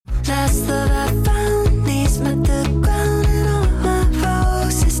last love I found, knees met the ground and all my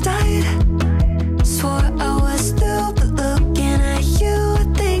roses died. Swore I was through, but looking at you, I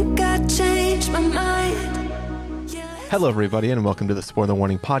think I changed my mind. Hello, everybody, and welcome to the Spoiler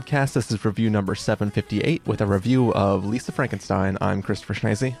Warning Podcast. This is review number 758 with a review of Lisa Frankenstein. I'm Christopher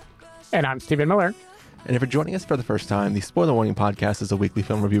Schneise. And I'm Stephen Miller. And if you're joining us for the first time, the Spoiler Warning Podcast is a weekly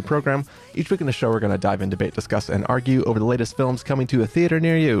film review program. Each week in the show, we're going to dive in, debate, discuss, and argue over the latest films coming to a theater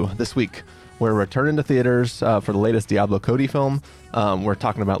near you. This week, we're returning to theaters for the latest Diablo Cody film. We're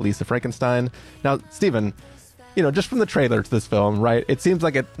talking about Lisa Frankenstein. Now, Stephen, you know, just from the trailer to this film, right, it seems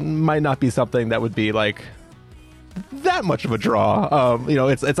like it might not be something that would be, like, that much of a draw. You know,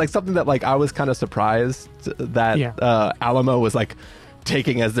 it's like something that, like, I was kind of surprised that Alamo was, like,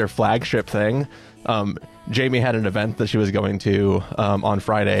 taking as their flagship thing. Jamie had an event that she was going to on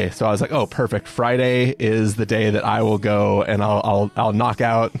Friday, so I was like, oh, perfect, Friday is the day that I will go and I'll knock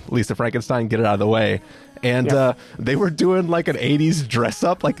out Lisa Frankenstein, get it out of the way. And they were doing like an 80s dress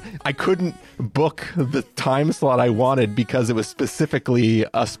up. Like, I couldn't book the time slot I wanted because it was specifically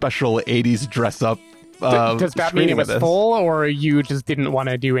a special 80s dress up. Does that mean it was full, or you just didn't want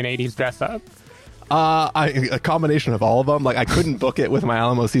to do an 80s dress up? A combination of all of them. Like, I couldn't book it with my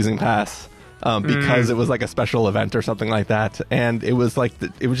Alamo season pass because it was like a special event or something like that. And it was like,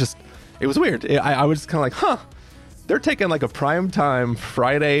 it was weird. I was kind of like, huh, they're taking like a primetime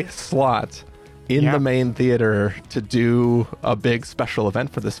Friday slot in the main theater to do a big special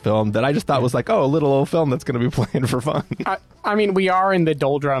event for this film that I just thought was like, oh, a little old film that's going to be playing for fun. I mean, we are in the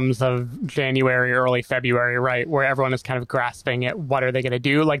doldrums of January, early February, right? Where everyone is kind of grasping at what are they going to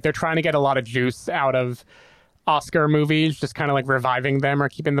do. Like, they're trying to get a lot of juice out of Oscar movies, just kind of like reviving them or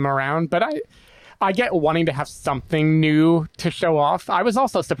keeping them around. But I get wanting to have something new to show off. I was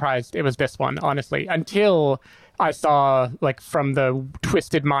also surprised it was this one, honestly, until I saw, like, from the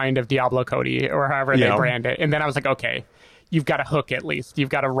twisted mind of Diablo Cody, or however they brand it. And then I was like, okay, you've got a hook at least. You've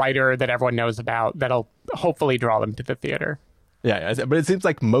got a writer that everyone knows about that'll hopefully draw them to the theater. Yeah, but it seems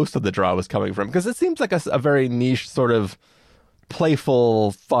like most of the draw was coming from, because it seems like a very niche sort of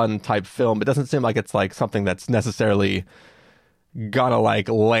playful, fun type film. It doesn't seem like it's like something that's necessarily gonna like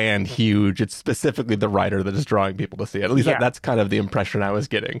land huge. It's specifically the writer that is drawing people to see it. At least that's kind of the impression I was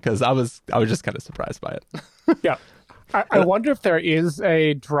getting, because I was just kind of surprised by it. Yeah. I wonder if there is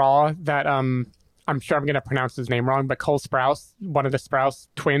a draw that I'm sure I'm going to pronounce his name wrong, but Cole Sprouse, one of the Sprouse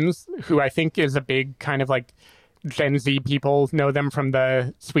twins, who I think is a big kind of like Gen Z people know them from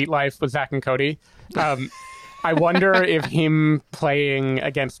the Sweet Life with Zach and Cody. I wonder if him playing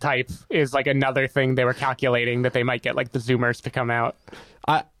against type is like another thing they were calculating that they might get like the Zoomers to come out.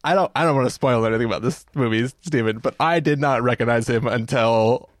 I don't want to spoil anything about this movie, Stephen, but I did not recognize him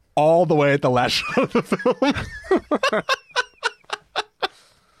until all the way at the last shot of the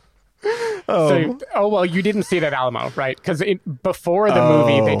film. Well, you didn't see that Alamo, right? Because before the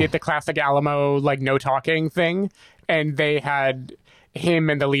movie, they did the classic Alamo, like, no talking thing, and they had him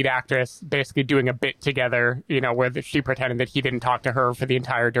and the lead actress basically doing a bit together, you know, where she pretended that he didn't talk to her for the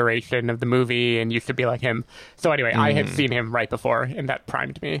entire duration of the movie, and you should be like him. So anyway, I had seen him right before, and that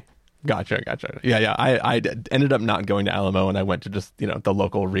primed me. Gotcha. Yeah. I ended up not going to Alamo, and I went to just, you know, the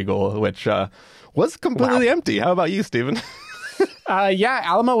local Regal, which was completely empty. How about you, Stephen?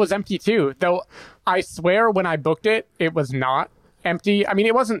 Alamo was empty too, though I swear when I booked it, it was not empty. I mean,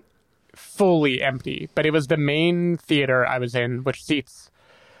 it wasn't fully empty, but it was the main theater I was in, which seats,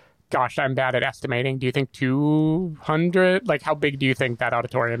 gosh, I'm bad at estimating. Do you think 200? Like, how big do you think that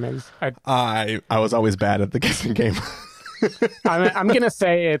auditorium is? I was always bad at the guessing game. I'm going to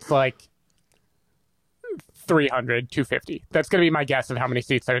say it's like 300, 250. That's going to be my guess of how many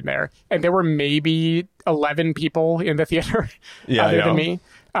seats are in there. And there were maybe 11 people in the theater other than me.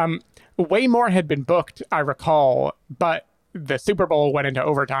 Way more had been booked, I recall, but the Super Bowl went into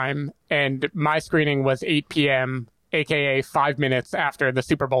overtime, and my screening was 8 p.m., aka 5 minutes after the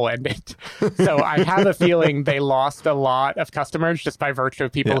Super Bowl ended. So I have a feeling they lost a lot of customers just by virtue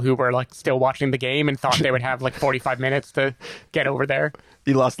of people who were like still watching the game and thought they would have like 45 minutes to get over there.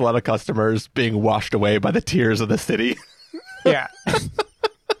 You lost a lot of customers being washed away by the tears of the city. Yeah.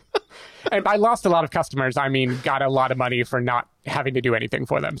 And by lost a lot of customers, I mean got a lot of money for not having to do anything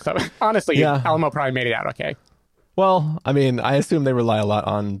for them. So honestly, Alamo probably made it out okay. Well, I mean, I assume they rely a lot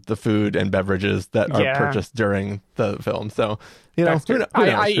on the food and beverages that are purchased during the film. So, you know, who knows?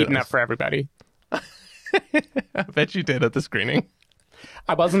 I eat enough for everybody. I bet you did at the screening.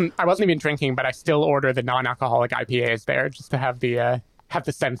 I wasn't even drinking, but I still order the non-alcoholic IPAs there just to have the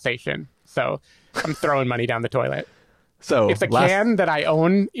sensation. So I'm throwing money down the toilet. So it's a can that I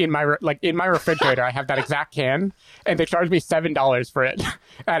own in my refrigerator. I have that exact can, and they charged me $7 for it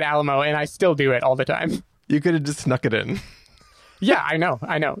at Alamo, and I still do it all the time. You could have just snuck it in. Yeah, I know.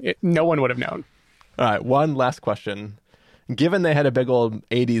 No one would have known. All right, one last question. Given they had a big old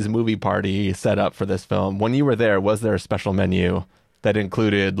 80s movie party set up for this film, when you were there, was there a special menu that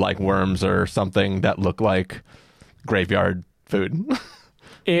included like worms or something that looked like graveyard food?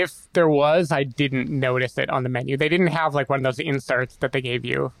 If there was, I didn't notice it on the menu. They didn't have like one of those inserts that they gave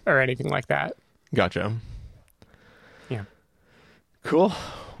you or anything like that. Gotcha. Yeah. Cool.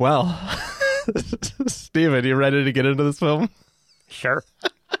 Well, Steven, you ready to get into this film? Sure.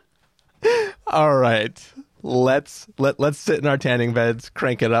 All right. Let's sit in our tanning beds,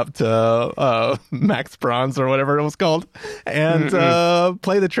 crank it up to max bronze or whatever it was called, and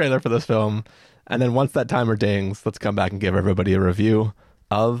play the trailer for this film. And then once that timer dings, let's come back and give everybody a review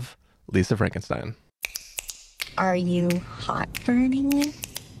of Lisa Frankenstein. Are you hot for anyone?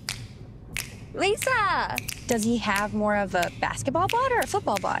 Lisa! Does he have more of a basketball bod or a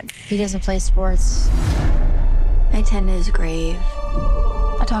football bod? He doesn't play sports. I tend to his grave.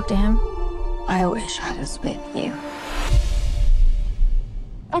 I talked to him. I wish I was with you.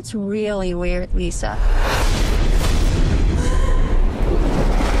 That's really weird, Lisa.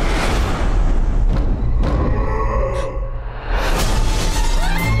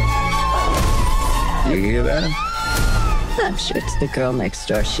 You hear that? I'm sure it's the girl next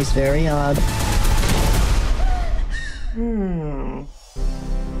door. She's very odd.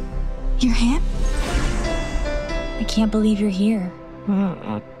 Your hand? I can't believe you're here.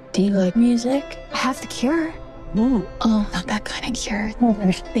 Do you like music? I have the cure. Oh, not that kind of cure.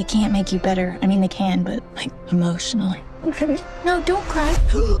 They can't make you better. I mean, they can, but like emotionally. No, don't cry.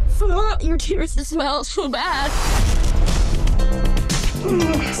 Your tears smell so bad.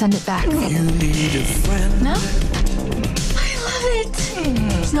 Send it back. You need a friend. No? I love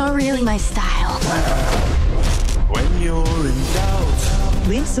it. It's not really my style. When you're in doubt.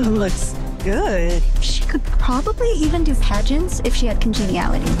 Lisa looks good. She could probably even do pageants if she had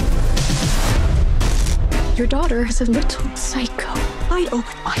congeniality. Your daughter is a little psycho. I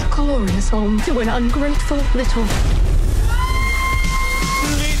opened my glorious home to an ungrateful little...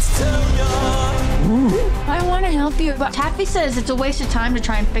 I want to help you, but Taffy says it's a waste of time to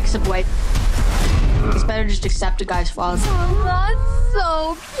try and fix a boy. It's better just accept a guy's flaws. Oh, that's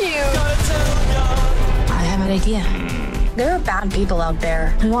so cute. I have an idea. There are bad people out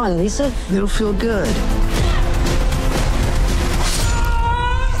there. Come on, Lisa. It'll feel good.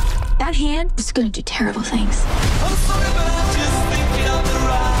 That hand is going to do terrible things.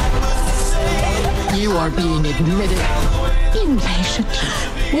 You are being admitted. Inpatient.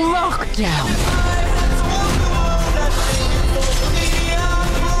 Lockdown.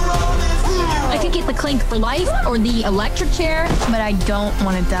 I could get the clink for life or the electric chair, but I don't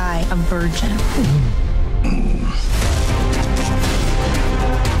want to die a virgin.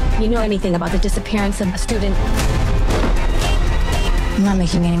 You know anything about the disappearance of a student? I'm not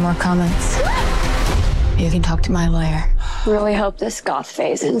making any more comments. You can talk to my lawyer. Really hope this goth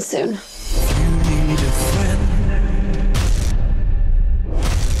phase ends soon. You need a friend.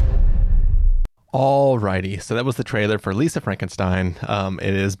 Alrighty, so that was the trailer for Lisa Frankenstein.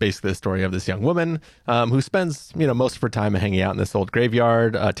 It is basically the story of this young woman who spends, most of her time hanging out in this old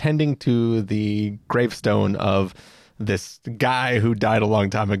graveyard, tending to the gravestone of this guy who died a long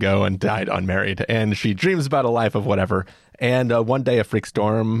time ago and died unmarried. And she dreams about a life of whatever. And one day a freak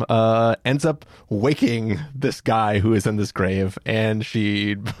storm ends up waking this guy who is in this grave, and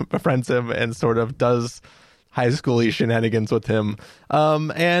she befriends him and sort of does high school-y shenanigans with him,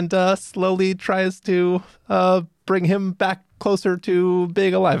 and slowly tries to bring him back closer to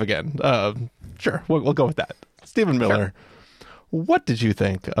being alive again. Sure, we'll go with that. Stephen Miller, what did you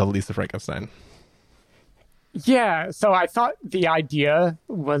think of Lisa Frankenstein? Yeah, so I thought the idea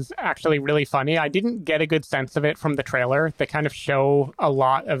was actually really funny. I didn't get a good sense of it from the trailer. They kind of show a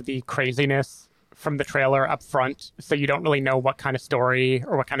lot of the craziness from the trailer up front, so you don't really know what kind of story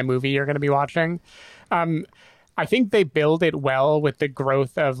or what kind of movie you're going to be watching. I think they build it well with the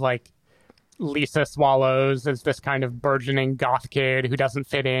growth of like Lisa Swallows as this kind of burgeoning goth kid who doesn't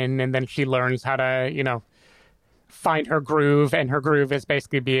fit in, and then she learns how to, find her groove, and her groove is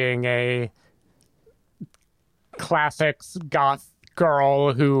basically being a classics goth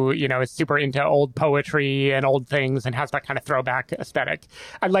girl who, is super into old poetry and old things and has that kind of throwback aesthetic.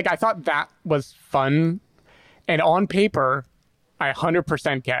 I thought that was fun, and on paper, I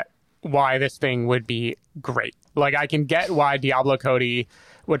 100% get why this thing would be great. I can get why Diablo Cody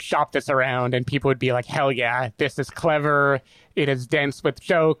would shop this around and people would be like, hell yeah, this is clever. It is dense with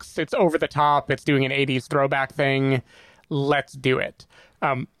jokes. It's over the top. It's doing an 80s throwback thing. let's do it.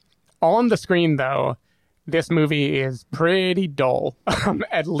 On the screen, though, this movie is pretty dull,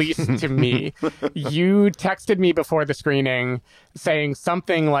 at least to me. You texted me before the screening saying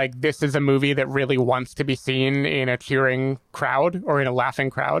something like, this is a movie that really wants to be seen in a cheering crowd or in a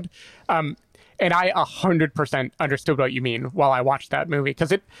laughing crowd. And I 100% understood what you mean while I watched that movie,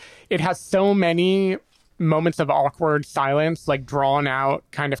 because it has so many moments of awkward silence, like drawn out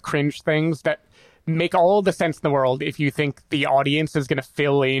kind of cringe things that make all the sense in the world if you think the audience is going to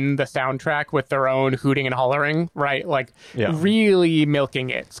fill in the soundtrack with their own hooting and hollering, right? Like really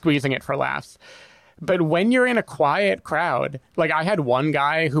milking it, squeezing it for laughs. But when you're in a quiet crowd, like I had one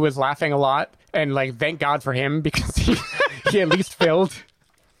guy who was laughing a lot, and like thank God for him, because he at least filled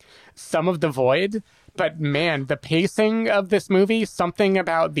some of the void. But man, the pacing of this movie, something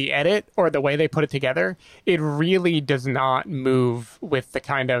about the edit or the way they put it together, it really does not move with the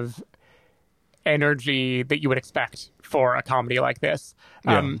kind of energy that you would expect for a comedy like this.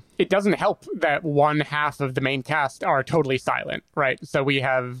 It doesn't help that one half of the main cast are totally silent, right? So we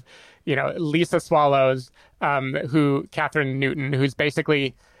have, Lisa Swallows, Catherine Newton, who's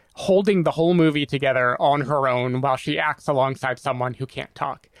basically holding the whole movie together on her own while she acts alongside someone who can't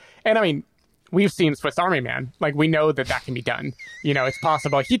talk. And I mean, we've seen Swiss Army Man. Like, we know that can be done. It's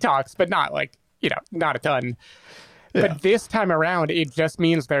possible he talks, but not not a ton. Yeah. But this time around, it just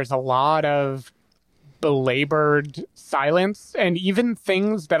means there's a lot of belabored silence, and even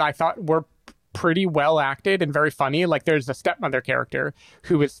things that I thought were pretty well acted and very funny. Like there's a stepmother character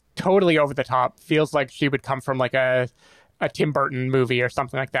who is totally over the top, feels like she would come from like a Tim Burton movie or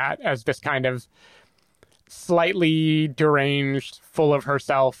something like that, as this kind of slightly deranged, full of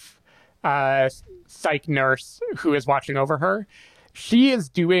herself psych nurse who is watching over her. She is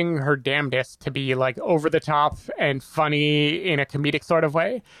doing her damnedest to be like over the top and funny in a comedic sort of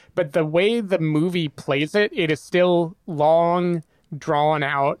way. But the way the movie plays it, it is still long, drawn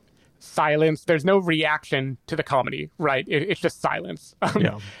out silence. There's no reaction to the comedy, right? It's just silence.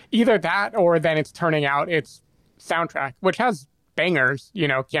 Either that, or then it's turning out its soundtrack, which has bangers,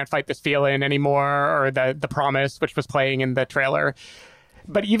 Can't Fight This Feeling Anymore, or the Promise, which was playing in the trailer.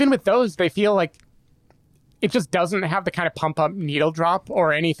 But even with those, they feel like it just doesn't have the kind of pump up needle drop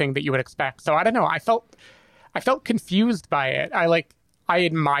or anything that you would expect. So I don't know. I felt confused by it. I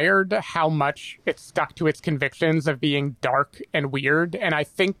admired how much it stuck to its convictions of being dark and weird. And I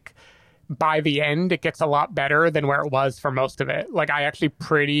think by the end, it gets a lot better than where it was for most of it. Like, I actually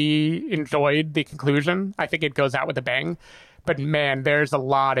pretty enjoyed the conclusion. I think it goes out with a bang. But man, there's a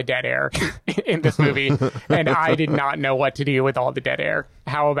lot of dead air in this movie. And I did not know what to do with all the dead air.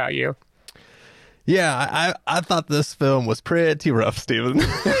 How about you? Yeah, I thought this film was pretty rough, Steven.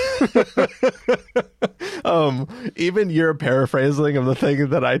 Even your paraphrasing of the thing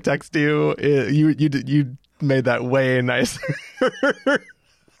that I text you, you made that way nicer.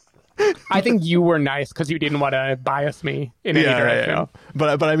 I think you were nice because you didn't want to bias me in any direction. Yeah.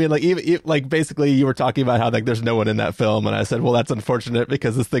 But I mean, like, even like basically, you were talking about how like there's no one in that film, and I said, well, that's unfortunate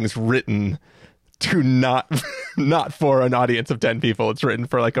because this thing's written to not for an audience of 10 people. It's written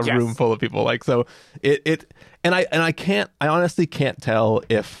for like a room full of people. Like, so I honestly can't tell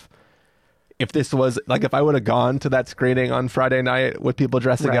if this was like, if I would have gone to that screening on Friday night with people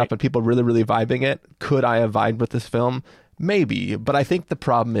dressing up and people really, really vibing it, could I have vibed with this film? Maybe. But I think the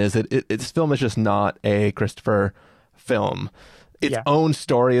problem is this film is just not a Christopher film. Its own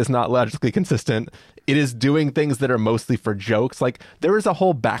story is not logically consistent. It is doing things that are mostly for jokes. Like, there is a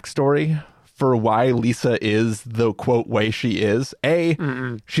whole backstory for why Lisa is the quote way she is.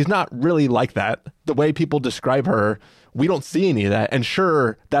 She's not really like that. The way people describe her, we don't see any of that. And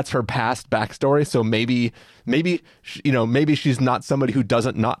sure, that's her past backstory. So maybe she's not somebody who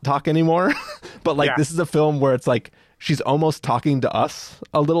doesn't not talk anymore. But like, this is a film where it's like, she's almost talking to us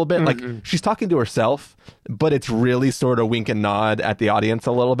a little bit. Like, she's talking to herself, but it's really sort of wink and nod at the audience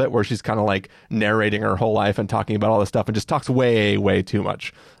a little bit, where she's kind of like narrating her whole life and talking about all this stuff and just talks way, way too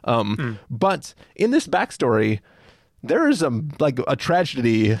much. But in this backstory, there is a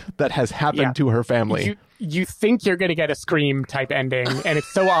tragedy that has happened to her family. You think you're going to get a Scream type ending, and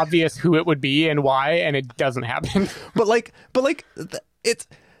it's so obvious who it would be and why, and it doesn't happen.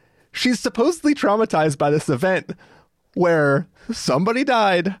 She's supposedly traumatized by this event where somebody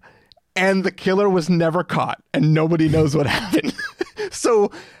died and the killer was never caught and nobody knows what happened. So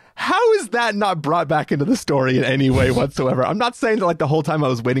how is that not brought back into the story in any way whatsoever? I'm not saying that like the whole time I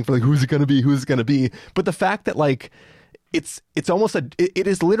was waiting for like, who's it going to be? But the fact that like, it's almost it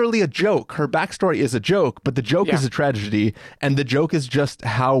is literally a joke. Her backstory is a joke, but the joke is a tragedy, and the joke is just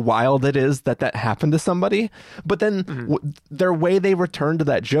how wild it is that happened to somebody. But then their way they return to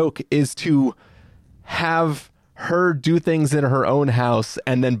that joke is to have her do things in her own house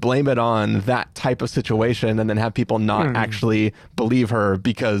and then blame it on that type of situation and then have people not actually believe her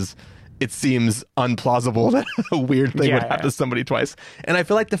because it seems unplausible that a weird thing would happen to somebody twice. And I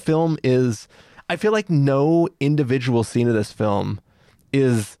feel like I feel like no individual scene of this film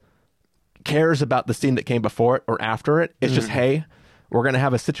cares about the scene that came before it or after it. It's just, hey, we're going to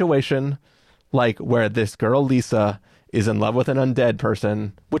have a situation like where this girl, Lisa, is in love with an undead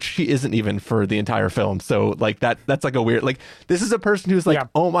person, which she isn't even for the entire film. So like that's like a weird, like this is a person who's like,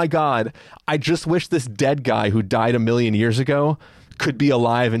 oh my God, I just wish this dead guy who died 1,000,000 years ago could be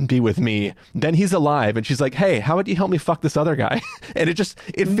alive and be with me. Then he's alive and she's like, hey, how about you help me fuck this other guy? And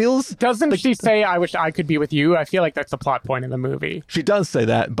it feels... Doesn't like, she say, I wish I could be with you? I feel like that's the plot point in the movie. She does say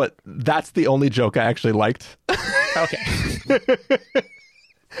that, but that's the only joke I actually liked. Okay.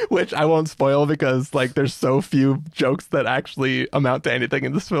 Which I won't spoil because like there's so few jokes that actually amount to anything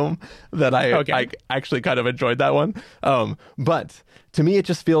in this film that I actually kind of enjoyed that one. But to me, it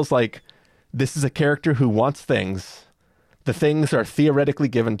just feels like this is a character who wants things. The things are theoretically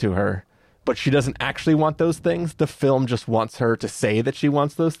given to her, but she doesn't actually want those things. The film just wants her to say that she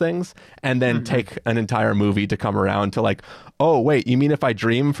wants those things and then take an entire movie to come around to like, oh, wait, you mean if I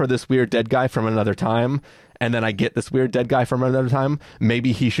dream for this weird dead guy from another time and then I get this weird dead guy from another time,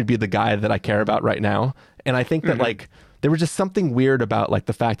 maybe he should be the guy that I care about right now. And I think that like there was just something weird about like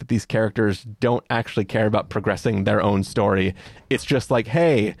the fact that these characters don't actually care about progressing their own story. It's just like,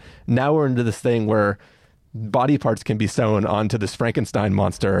 hey, now we're into this thing where body parts can be sewn onto this Frankenstein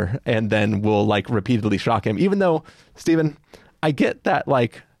monster and then we'll like repeatedly shock him. Even though, Steven, I get that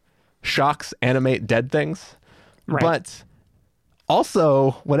like shocks animate dead things, but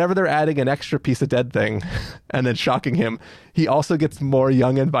also whenever they're adding an extra piece of dead thing and then shocking him, he also gets more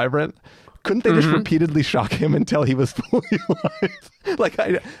young and vibrant. Couldn't they just repeatedly shock him until he was fully alive? Like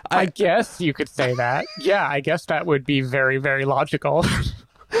I guess you could say that. Yeah, I guess that would be very, very logical.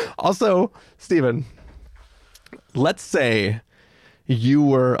 Also, Steven, let's say you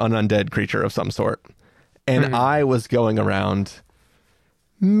were an undead creature of some sort and I was going around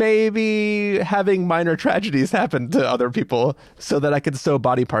maybe having minor tragedies happen to other people so that I could sew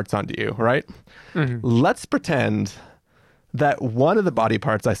body parts onto you, right? Let's pretend that one of the body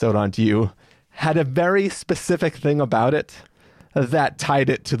parts I sewed onto you had a very specific thing about it that tied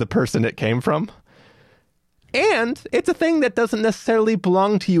it to the person it came from. And it's a thing that doesn't necessarily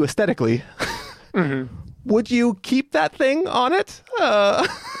belong to you aesthetically. Would you keep that thing on it?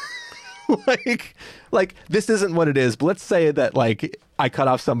 Like this isn't what it is, but let's say that like I cut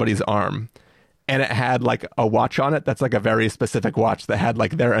off somebody's arm and it had like a watch on it that's like a very specific watch that had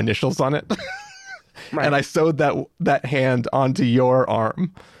like their initials on it. And I sewed that hand onto your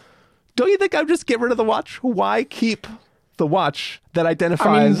arm. Don't you think I'd just get rid of the watch? Why keep the watch that identifies...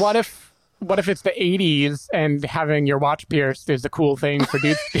 I mean, what if it's the 80s and having your watch pierced is a cool thing for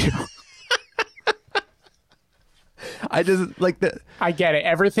dudes to do? I just like that. I get it.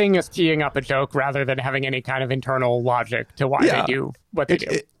 Everything is teeing up a joke rather than having any kind of internal logic to why they do what they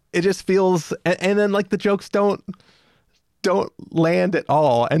do. It just feels, and then like the jokes don't land at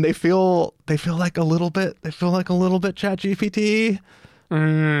all, and they feel like a little bit. They feel like a little bit ChatGPT.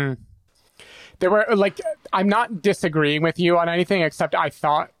 There were like, I'm not disagreeing with you on anything, except I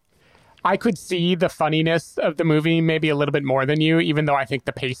thought I could see the funniness of the movie maybe a little bit more than you, even though I think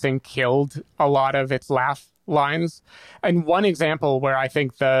the pacing killed a lot of its laugh lines. And one example where I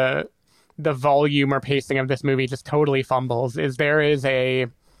think the volume or pacing of this movie just totally fumbles is there is a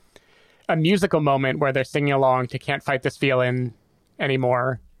musical moment where they're singing along to Can't Fight This Feeling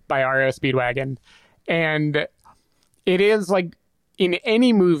Anymore by REO Speedwagon. And it is like in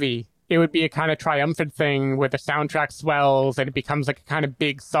any movie, it would be a kind of triumphant thing where the soundtrack swells and it becomes like a kind of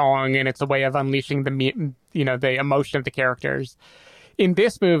big song and it's a way of unleashing the emotion of the characters. In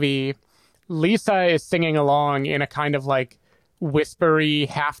this movie, Lisa is singing along in a kind of like whispery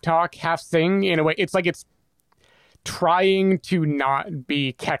half talk, half sing in a way. It's like it's trying to not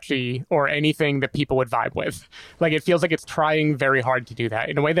be catchy or anything that people would vibe with. Like it feels like it's trying very hard to do that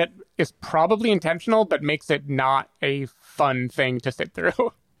in a way that is probably intentional, but makes it not a fun thing to sit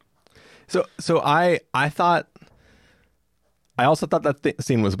through. So I also thought that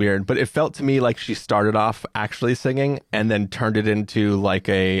scene was weird, but it felt to me like she started off actually singing and then turned it into like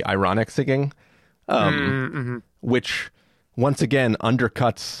a ironic singing, which once again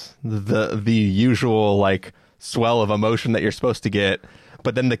undercuts the usual like swell of emotion that you're supposed to get.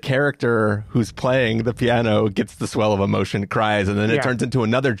 But then the character who's playing the piano gets the swell of emotion, cries, and then it turns into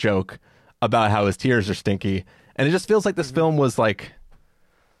another joke about how his tears are stinky. And it just feels like this film was like,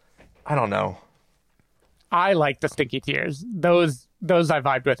 I don't know. I like the stinky tears. Those I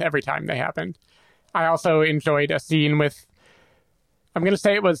vibed with every time they happened. I also enjoyed a scene with, I'm going to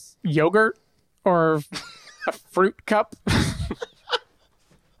say it was yogurt or a fruit cup.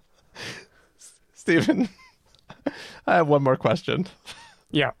 Steven, I have one more question.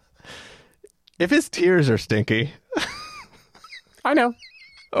 Yeah. If his tears are stinky. I know.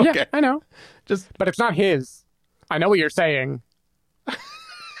 Okay. Yeah, I know. But it's not his. I know what you're saying.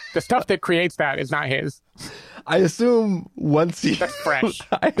 The stuff that creates that is not his. I assume once you That's fresh.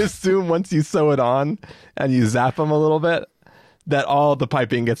 I assume once you sew it on and you zap them a little bit, that all the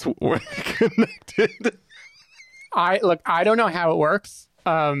piping gets connected. I don't know how it works.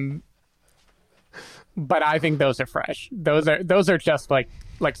 But I think those are fresh. Those are just like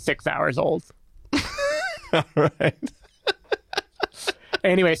 6 hours old. All right.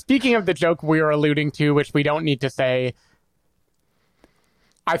 Anyway, speaking of the joke we were alluding to, which we don't need to say,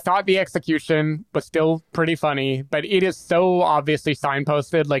 I thought the execution was still pretty funny, but it is so obviously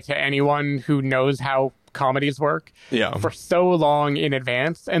signposted, like, to anyone who knows how comedies work, for so long in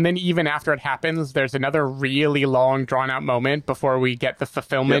advance. And then even after it happens, there's another really long, drawn-out moment before we get the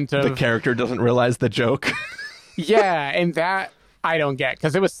fulfillment of... The character doesn't realize the joke. Yeah, and that I don't get,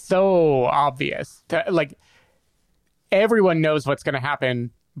 because it was so obvious. Like, everyone knows what's going to happen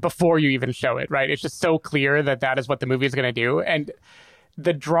before you even show it, right? It's just so clear that that is what the movie is going to do. And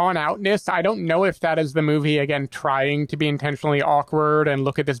the drawn outness, I don't know if that is the movie, again, trying to be intentionally awkward and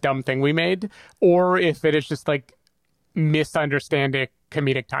look at this dumb thing we made, or if it is just like misunderstanding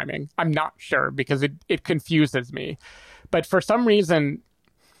comedic timing. I'm not sure, because it confuses me. But for some reason,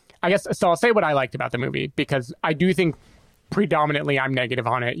 I guess, so I'll say what I liked about the movie, because I do think predominantly I'm negative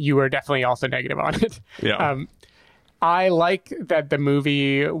on it. You were definitely also negative on it. Yeah. I like that the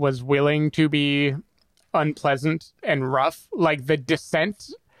movie was willing to be unpleasant and rough. Like, the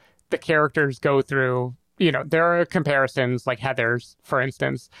descent the characters go through, there are comparisons, like Heather's, for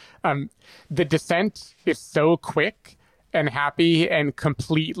instance. The descent is so quick and happy and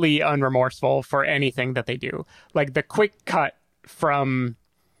completely unremorseful for anything that they do. Like, the quick cut from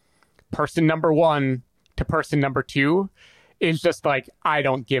person number 1 to person number 2 is just like, I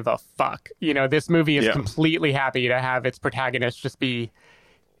don't give a fuck. This movie is completely happy to have its protagonist just be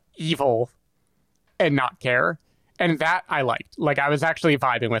evil and not care. And that I liked. Like, I was actually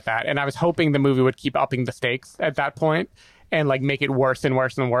vibing with that. And I was hoping the movie would keep upping the stakes at that point and like make it worse and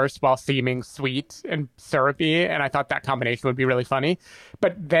worse and worse while seeming sweet and syrupy. And I thought that combination would be really funny.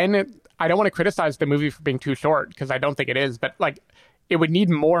 But then I don't want to criticize the movie for being too short, because I don't think it is. But like, it would need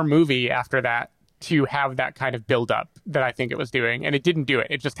more movie after that to have that kind of build up that I think it was doing. And it didn't do it.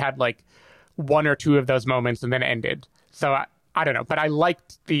 It just had like 1 or 2 of those moments and then ended. So I don't know. But I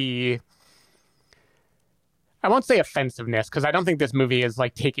liked I won't say offensiveness, because I don't think this movie is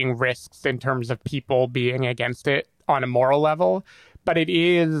like taking risks in terms of people being against it on a moral level, but it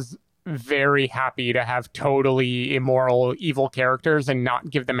is very happy to have totally immoral, evil characters and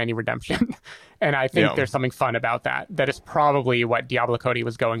not give them any redemption. And I think there's something fun about that. That is probably what Diablo Cody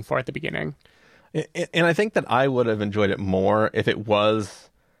was going for at the beginning. And I think that I would have enjoyed it more if it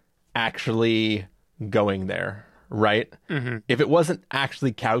was actually going there, right? Mm-hmm. If it wasn't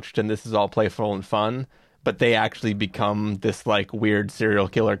actually couched and this is all playful and fun, but they actually become this like weird serial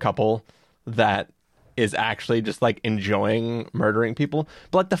killer couple that is actually just like enjoying murdering people.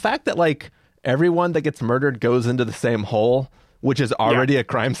 But like the fact that like everyone that gets murdered goes into the same hole, which is already a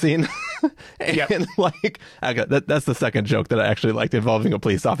crime scene. And like, that's the second joke that I actually liked, involving a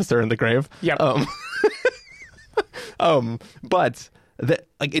police officer in the grave. But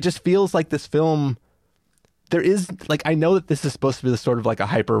like, it just feels like this film, there is like, I know that this is supposed to be the sort of like a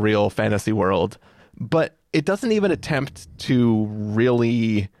hyper real fantasy world, but it doesn't even attempt to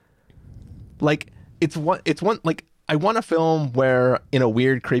really like, it's one like, I want a film where in a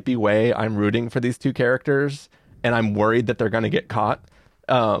weird, creepy way, I'm rooting for these two characters and I'm worried that they're going to get caught.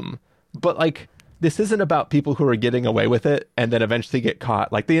 But like, this isn't about people who are getting away with it and then eventually get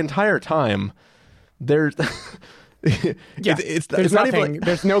caught. Like, the entire time there's there's not nothing. even like,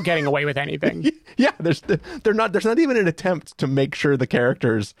 there's no getting away with anything. There's not even an attempt to make sure the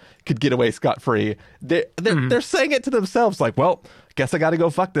characters could get away scot-free. They're saying it to themselves, like, well, guess I got to go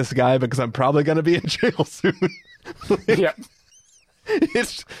fuck this guy because I'm probably going to be in jail soon.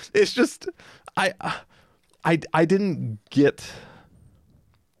 It's just I didn't get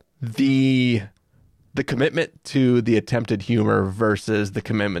the commitment to the attempted humor versus the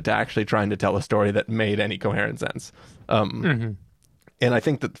commitment to actually trying to tell a story that made any coherent sense. And I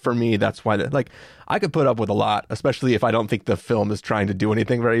think that for me, that's why like, I could put up with a lot, especially if I don't think the film is trying to do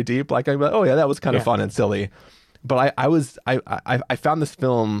anything very deep. Like, I'm like, oh yeah, that was kind of fun and silly. But I found this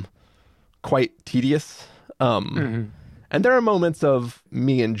film quite tedious. And there are moments of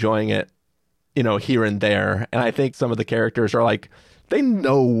me enjoying it here and there. And I think some of the characters are like, they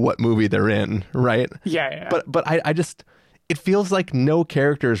know what movie they're in, right? Yeah. But I just, it feels like no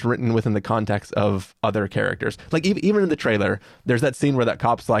character is written within the context of other characters. Like even in the trailer, there's that scene where that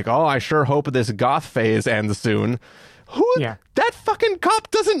cop's like, oh, I sure hope this goth phase ends soon. That fucking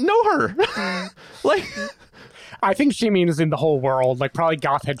cop doesn't know her. Like, I think she means in the whole world. Like, probably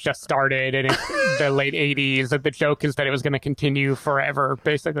goth had just started in the late 80s. That the joke is that it was going to continue forever,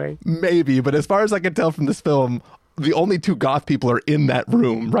 basically. Maybe, but as far as I can tell from this film, the only two goth people are in that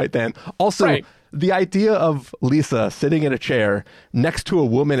room right then. Also, right. The idea of Lisa sitting in a chair next to a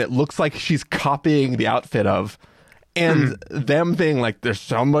woman it looks like she's copying the outfit of, and them being like, there's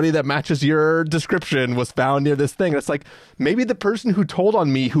somebody that matches your description was found near this thing. It's like, maybe the person who told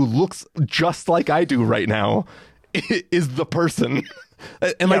on me who looks just like I do right now is the person.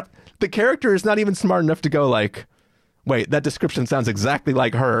 And like, the character is not even smart enough to go like, wait, that description sounds exactly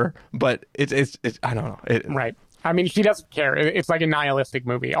like her, but it's I don't know. Right. I mean, she doesn't care. It's like a nihilistic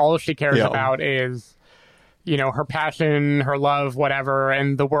movie. All she cares about is, her passion, her love, whatever,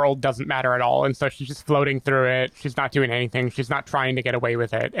 and the world doesn't matter at all. And so she's just floating through it. She's not doing anything. She's not trying to get away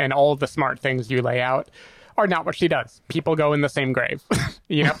with it. And all of the smart things you lay out are not what she does. People go in the same grave.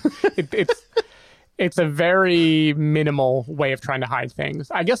 It's a very minimal way of trying to hide things.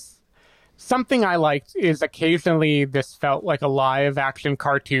 I guess something I liked is occasionally this felt like a live action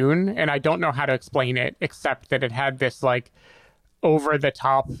cartoon, and I don't know how to explain it except that it had this like over the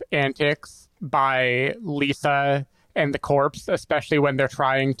top antics by Lisa and the corpse, especially when they're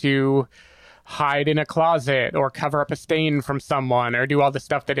trying to hide in a closet or cover up a stain from someone or do all the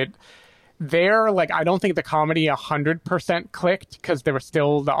stuff that I don't think the comedy 100% clicked because there was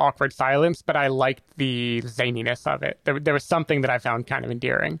still the awkward silence, but I liked the zaniness of it. There was something that I found kind of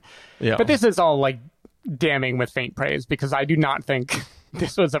endearing. Yeah. But this is all like damning with faint praise because I do not think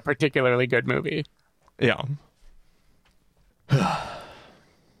this was a particularly good movie. Yeah.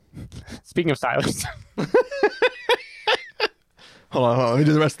 Speaking of silence. Hold on. Let me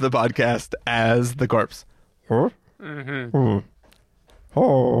do the rest of the podcast as the corpse. Huh?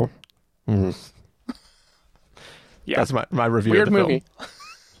 Oh. Yeah. That's my review Weird of the movie.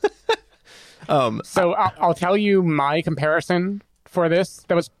 Film. So I'll tell you my comparison for this.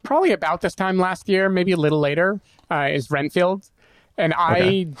 That was probably about this time last year, maybe a little later, is Renfield. And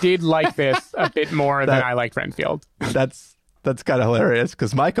I did like this a bit more than I liked Renfield. That's kind of hilarious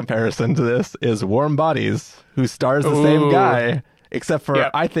because my comparison to this is Warm Bodies, who stars the same guy, except for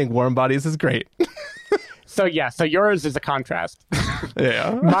I think Warm Bodies is great. So yours is a contrast.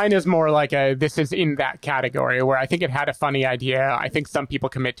 Yeah. Mine is more like this is in that category where I think it had a funny idea. I think some people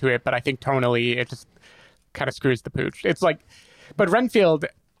commit to it, but I think tonally it just kind of screws the pooch. It's like, but Renfield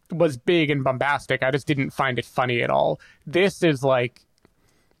was big and bombastic. I just didn't find it funny at all. This is like,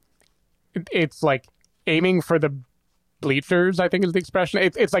 it's like aiming for the bleachers, I think is the expression.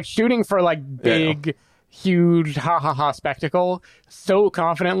 It's like shooting for like big, huge ha spectacle so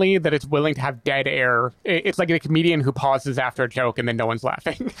confidently that it's willing to have dead air. It's like a comedian who pauses after a joke and then no one's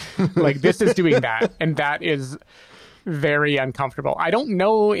laughing. Like this is doing that, and that is very uncomfortable. I don't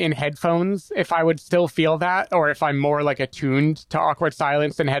know in headphones if I would still feel that or if I'm more like attuned to awkward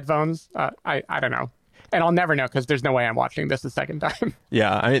silence in headphones. I don't know. And I'll never know because there's no way I'm watching this a second time.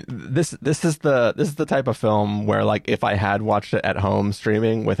 Yeah, I mean this is the type of film where like if I had watched it at home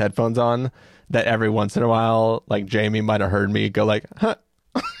streaming with headphones on, that every once in a while like Jamie might have heard me go like, huh.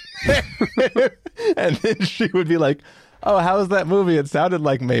 And then she would be like, oh, how was that movie? It sounded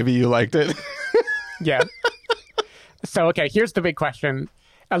like maybe you liked it. Yeah. So okay, here's the big question.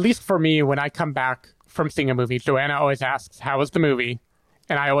 At least for me, when I come back from seeing a movie, Joanna always asks, how was the movie?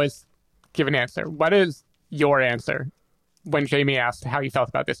 And I always give an answer. What is your answer when Jamie asked how you felt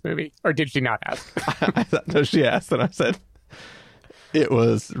about this movie? Or did she not ask? No, she asked, and I said, it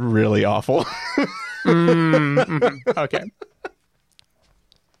was really awful. Okay.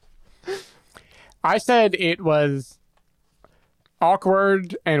 I said it was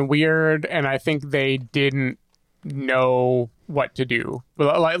awkward and weird, and I think they didn't know what to do.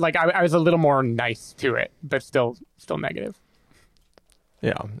 Like I was a little more nice to it, but still negative.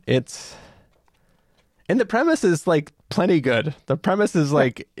 Yeah, and the premise is like plenty good. The premise is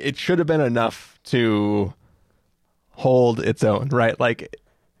like it should have been enough to hold its own, right? Like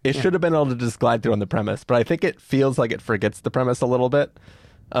it should have been able to just glide through on the premise, but I think it feels like it forgets the premise a little bit.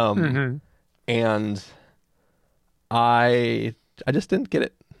 And I just didn't get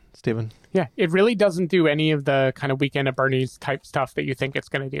it, Stephen. Yeah, it really doesn't do any of the kind of Weekend at Bernie's type stuff that you think it's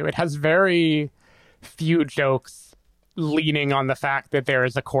going to do. It has very few jokes leaning on the fact that there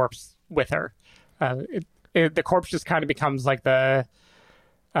is a corpse with her. The corpse just kind of becomes like the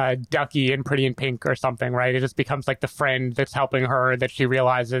Ducky in Pretty in Pink or something, right? It just becomes like the friend that's helping her that she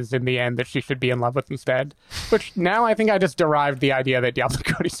realizes in the end that she should be in love with instead. Which now I think I just derived the idea that Diablo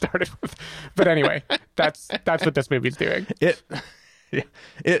Cody started with. But anyway, that's what this movie's doing.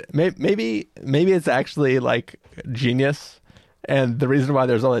 Maybe it's actually like genius. And the reason why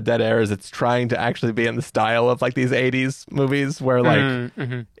there's all the dead air is it's trying to actually be in the style of like these 80s movies where like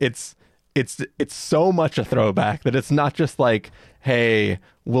it's so much a throwback that it's not just like, hey,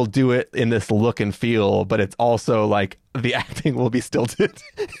 we'll do it in this look and feel, but it's also like the acting will be stilted.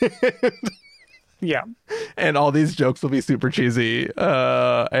 Yeah. And all these jokes will be super cheesy,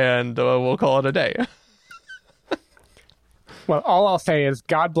 and we'll call it a day. Well, all I'll say is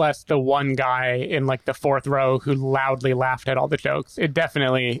God bless the one guy in like the fourth row who loudly laughed at all the jokes. It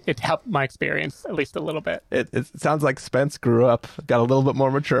helped my experience at least a little bit. It sounds like Spence grew up, got a little bit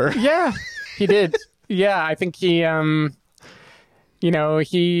more mature. Yeah, he did. Yeah, I think he,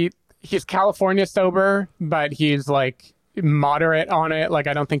 he's California sober, but he's like moderate on it. Like,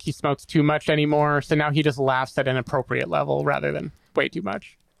 I don't think he smokes too much anymore. So now he just laughs at an appropriate level rather than way too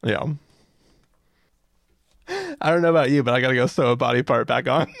much. Yeah. I don't know about you, but I gotta go sew a body part back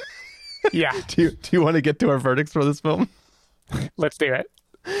on. Yeah. Do you want to get to our verdicts for this film? Let's do it.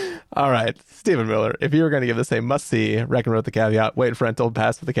 All right, Stephen Miller, if you were going to give this a must-see, recommend with the caveat, wait for rental,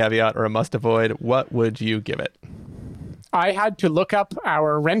 pass with the caveat, or a must-avoid, what would you give it? I had to look up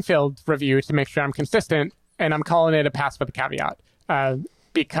our Renfield review to make sure I'm consistent, and I'm calling it a pass with the caveat.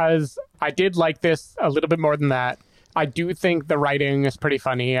 Because I did like this a little bit more than that. I do think the writing is pretty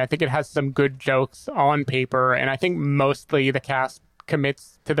funny. I think it has some good jokes on paper, and I think mostly the cast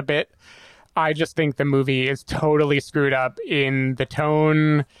commits to the bit. I just think the movie is totally screwed up in the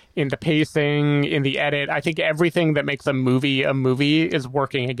tone, in the pacing, in the edit. I think everything that makes a movie is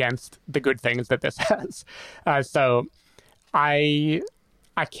working against the good things that this has. So I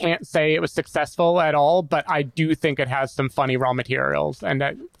can't say it was successful at all, but I do think it has some funny raw materials, and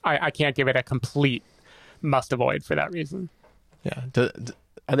I can't give it a complete must avoid for that reason. Yeah.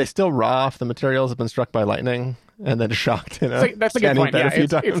 Are they still raw if the materials have been struck by lightning and then shocked? That's a good point. Yeah,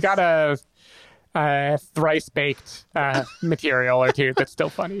 it's got a thrice baked material or two that's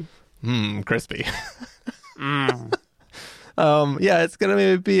still funny. Crispy. Yeah, it's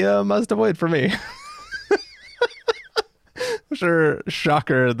gonna be a must avoid for me. Sure,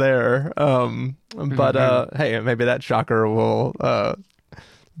 shocker there. But hey, maybe that shocker will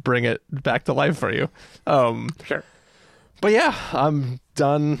bring it back to life for you. Sure. But yeah, I'm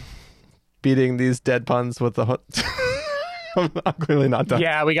done beating these dead puns with the hook. I'm clearly not done.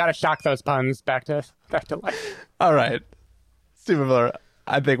 Yeah, we got to shock those puns back to life. All right. Stephen Miller,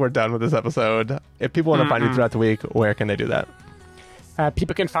 I think we're done with this episode. If people want to find you throughout the week, where can they do that?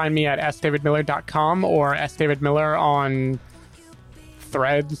 People can find me at sdavidmiller.com or sdavidmiller on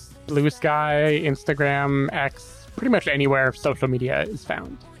Threads, Blue Sky, Instagram, X, pretty much anywhere social media is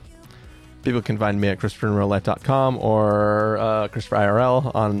found. People can find me at ChristopherInRealLife.com or Christopher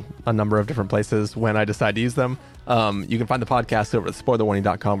IRL on a number of different places when I decide to use them. You can find the podcast over at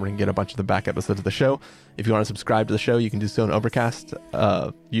SpoilerWarning.com where you can get a bunch of the back episodes of the show. If you want to subscribe to the show, you can do so on Overcast,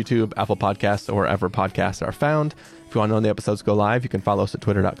 YouTube, Apple Podcasts, or wherever podcasts are found. If you want to know when the episodes go live, you can follow us at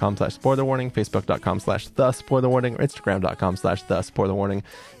twitter.com/spoilerwarning, facebook.com/thespoilerwarning, or instagram.com/thespoilerwarning.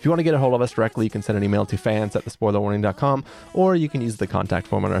 If you want to get a hold of us directly, you can send an email to fans@thespoilerwarning.com, or you can use the contact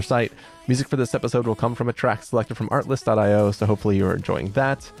form on our site. Music for this episode will come from a track selected from artlist.io, so hopefully you're enjoying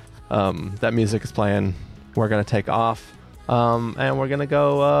that. That music is playing. We're going to take off, and we're going to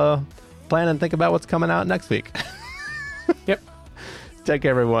go plan and think about what's coming out next week. Yep. Take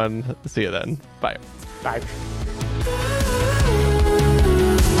care, everyone. See you then. Bye. Bye.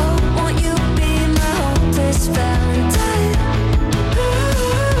 Oh, won't you be my hopeless